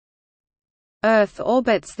Earth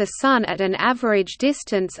orbits the Sun at an average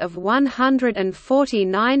distance of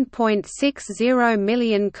 149.60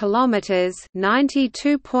 million kilometers,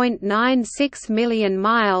 92.96 million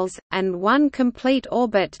miles, and one complete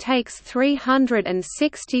orbit takes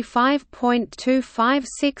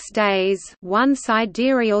 365.256 days, one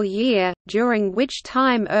sidereal year, during which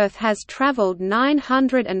time Earth has traveled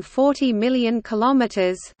 940 million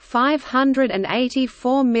kilometers,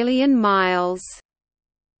 584 million miles.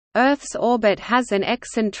 Earth's orbit has an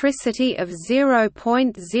eccentricity of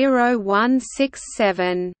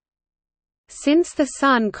 0.0167. Since the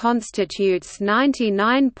Sun constitutes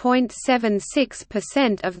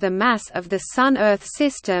 99.76% of the mass of the Sun–Earth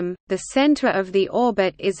system, the center of the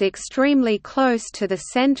orbit is extremely close to the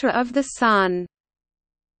center of the Sun.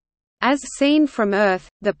 As seen from Earth,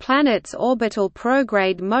 the planet's orbital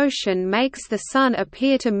prograde motion makes the Sun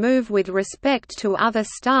appear to move with respect to other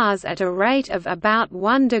stars at a rate of about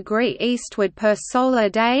 1 degree eastward per solar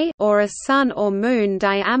day, or a Sun or Moon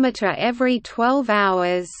diameter every 12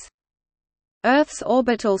 hours. Earth's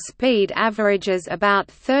orbital speed averages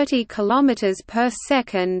about 30 km per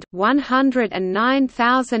second,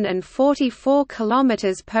 109,044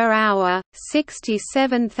 km per hour,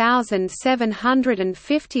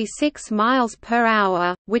 67,756 miles per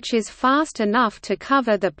hour, which is fast enough to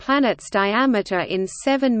cover the planet's diameter in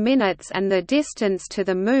 7 minutes and the distance to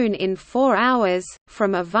the Moon in 4 hours.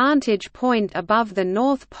 From a vantage point above the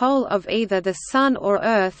North Pole of either the Sun or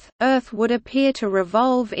Earth, Earth would appear to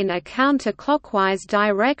revolve in a counterclockwise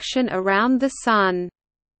direction around the Sun.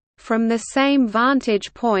 From the same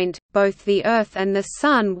vantage point, both the Earth and the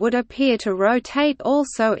Sun would appear to rotate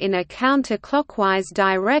also in a counterclockwise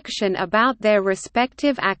direction about their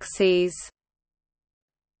respective axes.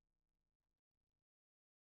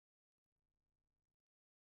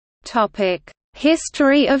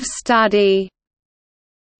 History of study.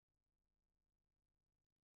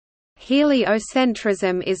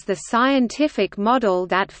 Heliocentrism is the scientific model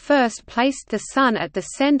that first placed the Sun at the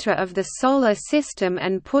center of the Solar System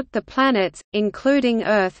and put the planets, including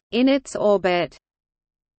Earth, in its orbit.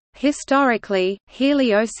 Historically,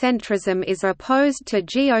 heliocentrism is opposed to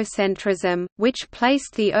geocentrism, which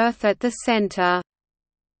placed the Earth at the center.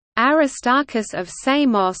 Aristarchus of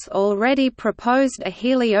Samos already proposed a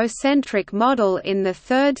heliocentric model in the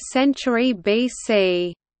 3rd century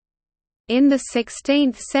BC. In the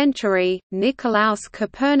 16th century, Nicolaus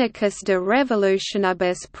Copernicus de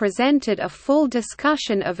Revolutionibus presented a full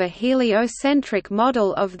discussion of a heliocentric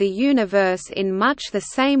model of the universe in much the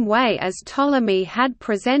same way as Ptolemy had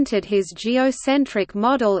presented his geocentric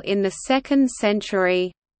model in the 2nd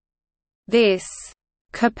century. This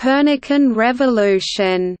Copernican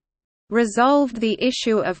revolution resolved the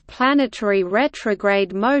issue of planetary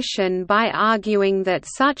retrograde motion by arguing that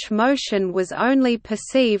such motion was only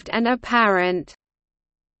perceived and apparent.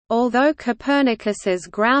 Although Copernicus's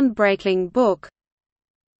groundbreaking book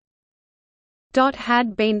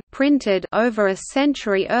had been printed over a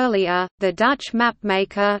century earlier, the Dutch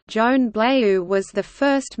mapmaker Joan Bleu was the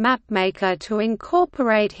first mapmaker to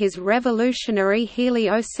incorporate his revolutionary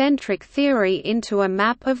heliocentric theory into a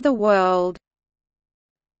map of the world.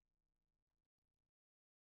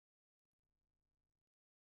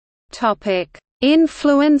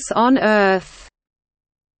 Influence on Earth.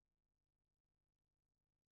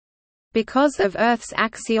 Because of Earth's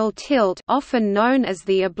axial tilt, often known as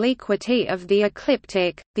the obliquity of the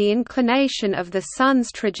ecliptic, the inclination of the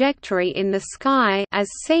Sun's trajectory in the sky as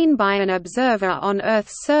seen by an observer on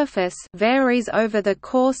Earth's surface varies over the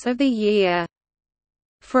course of the year.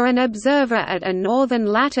 For an observer at a northern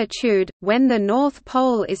latitude, when the North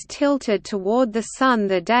Pole is tilted toward the Sun,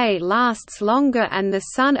 the day lasts longer and the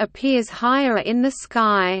Sun appears higher in the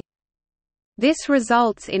sky. This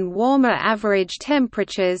results in warmer average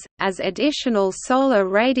temperatures, as additional solar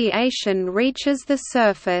radiation reaches the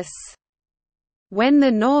surface. When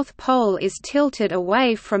the North Pole is tilted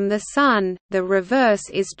away from the Sun, the reverse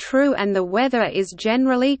is true and the weather is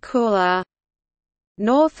generally cooler.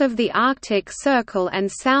 North of the Arctic Circle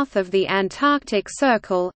and south of the Antarctic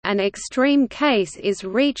Circle, an extreme case is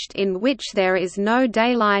reached in which there is no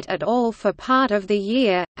daylight at all for part of the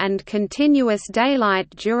year, and continuous daylight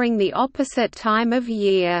during the opposite time of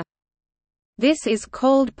year. This is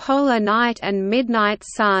called polar night and midnight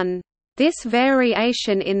sun. This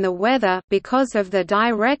variation in the weather because of the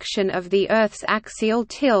direction of the Earth's axial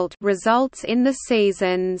tilt results in the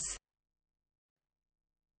seasons.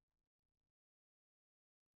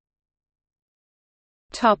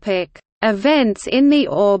 Events in the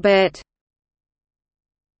orbit.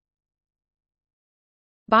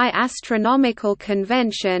 By astronomical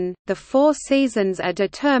convention, the 4 seasons are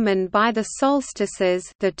determined by the solstices,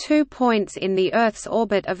 the 2 points in the Earth's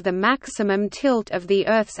orbit of the maximum tilt of the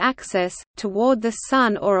Earth's axis, toward the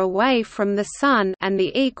Sun or away from the Sun, and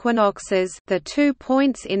the equinoxes, the 2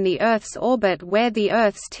 points in the Earth's orbit where the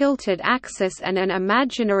Earth's tilted axis and an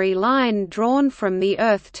imaginary line drawn from the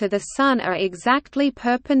Earth to the Sun are exactly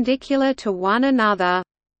perpendicular to one another.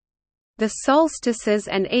 The solstices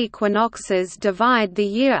and equinoxes divide the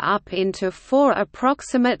year up into 4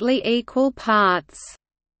 approximately equal parts.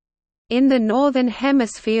 In the Northern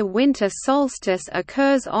Hemisphere, winter solstice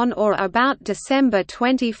occurs on or about December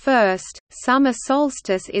 21, summer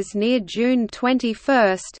solstice is near June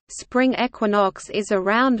 21, spring equinox is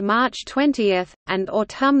around March 20, and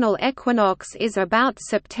autumnal equinox is about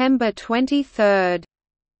September 23.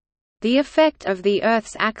 The effect of the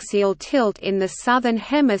Earth's axial tilt in the Southern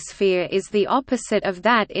Hemisphere is the opposite of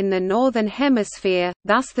that in the Northern Hemisphere,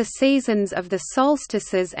 thus the seasons of the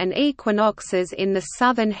solstices and equinoxes in the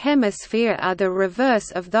Southern Hemisphere are the reverse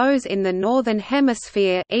of those in the Northern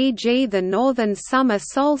Hemisphere, e.g. the Northern summer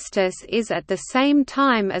solstice is at the same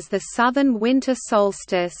time as the Southern winter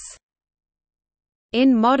solstice.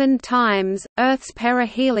 In modern times, Earth's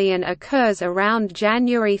perihelion occurs around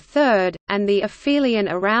January 3, and the aphelion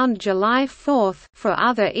around July 4. For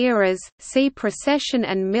other eras, see precession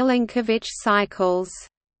and Milankovitch cycles.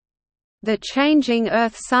 The changing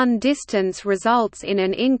Earth-Sun distance results in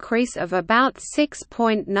an increase of about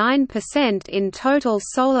 6.9% in total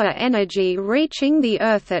solar energy reaching the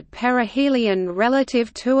Earth at perihelion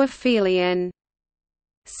relative to aphelion.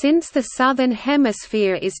 Since the Southern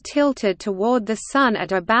Hemisphere is tilted toward the Sun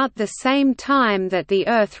at about the same time that the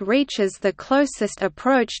Earth reaches the closest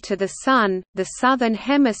approach to the Sun, the Southern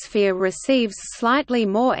Hemisphere receives slightly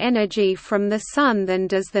more energy from the Sun than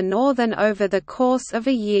does the Northern over the course of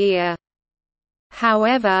a year.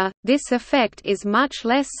 However, this effect is much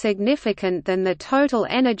less significant than the total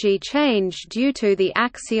energy change due to the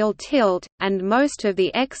axial tilt, and most of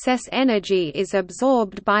the excess energy is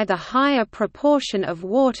absorbed by the higher proportion of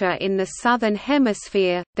water in the Southern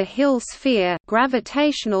Hemisphere. The Hill sphere,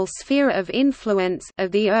 gravitational sphere of influence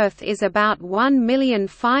of the Earth is about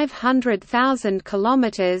 1,500,000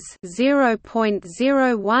 kilometers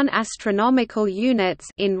 (0.01 astronomical units)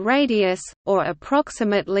 in radius, or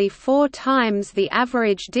approximately 4 times the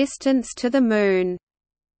average distance to the Moon.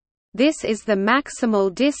 This is the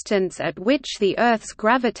maximal distance at which the Earth's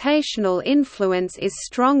gravitational influence is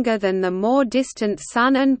stronger than the more distant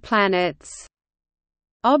Sun and planets.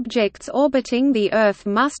 Objects orbiting the Earth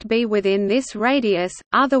must be within this radius,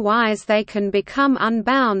 otherwise they can become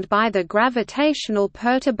unbound by the gravitational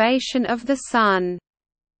perturbation of the Sun.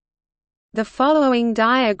 The following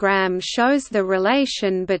diagram shows the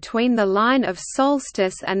relation between the line of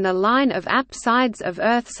solstice and the line of apsides of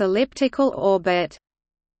Earth's elliptical orbit.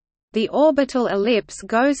 The orbital ellipse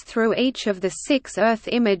goes through each of the 6 Earth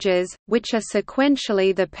images, which are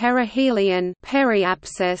sequentially the perihelion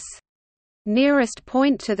periapsis, nearest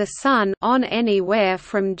point to the Sun on anywhere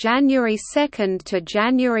from January 2 to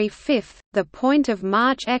January 5, the point of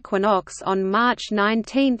March equinox on March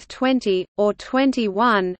 19, 20, or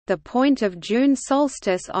 21, the point of June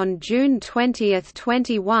solstice on June 20,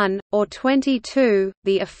 21, or 22,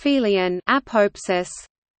 the aphelion apoapsis,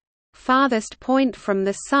 farthest point from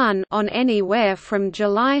the Sun on anywhere from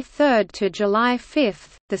July 3 to July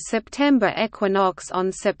 5, the September equinox on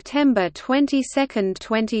September 22,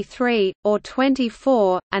 23, or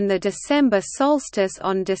 24, and the December solstice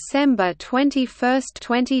on December 21,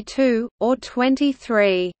 22, or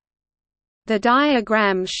 23. The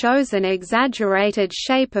diagram shows an exaggerated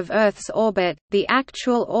shape of Earth's orbit. The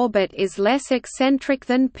actual orbit is less eccentric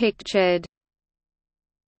than pictured.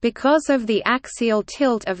 Because of the axial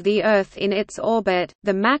tilt of the Earth in its orbit,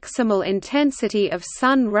 the maximal intensity of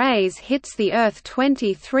Sun rays hits the Earth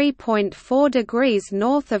 23.4 degrees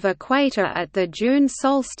north of equator at the June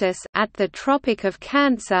solstice at the Tropic of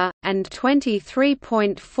Cancer, and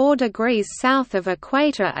 23.4 degrees south of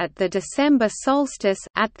equator at the December solstice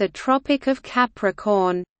at the Tropic of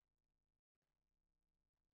Capricorn.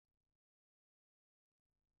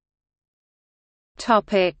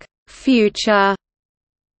 Future.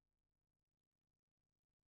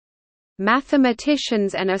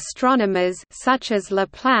 Mathematicians and astronomers such as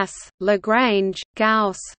Laplace, Lagrange,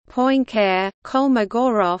 Gauss, Poincare,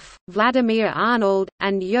 Kolmogorov, Vladimir Arnold,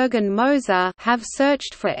 and Jürgen Moser have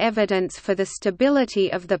searched for evidence for the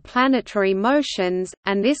stability of the planetary motions,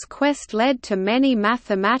 and this quest led to many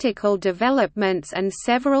mathematical developments and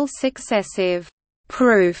several successive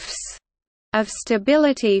proofs of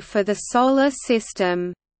stability for the Solar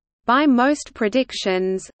System. By most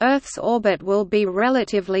predictions, Earth's orbit will be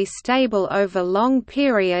relatively stable over long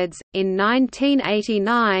periods. In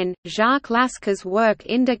 1989, Jacques Lascaux's work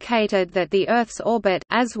indicated that the Earth's orbit,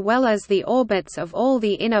 as well as the orbits of all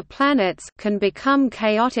the inner planets, can become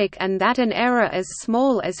chaotic, and that an error as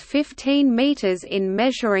small as 15 meters in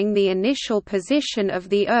measuring the initial position of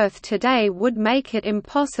the Earth today would make it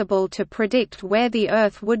impossible to predict where the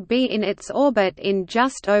Earth would be in its orbit in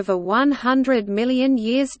just over 100 million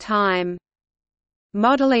years' time.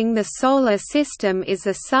 Modeling the Solar System is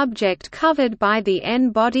a subject covered by the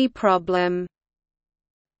N-body problem.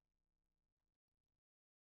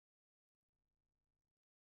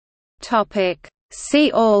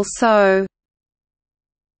 See also: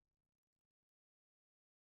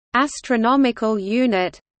 Astronomical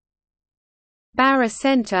unit,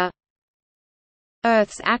 barycenter,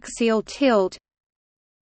 Earth's axial tilt,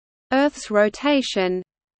 Earth's rotation,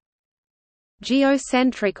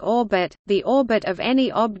 geocentric orbit, the orbit of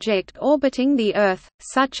any object orbiting the Earth,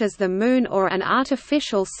 such as the Moon or an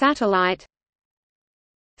artificial satellite,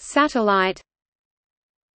 satellite,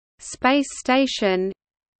 space station.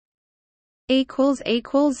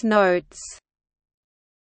 Notes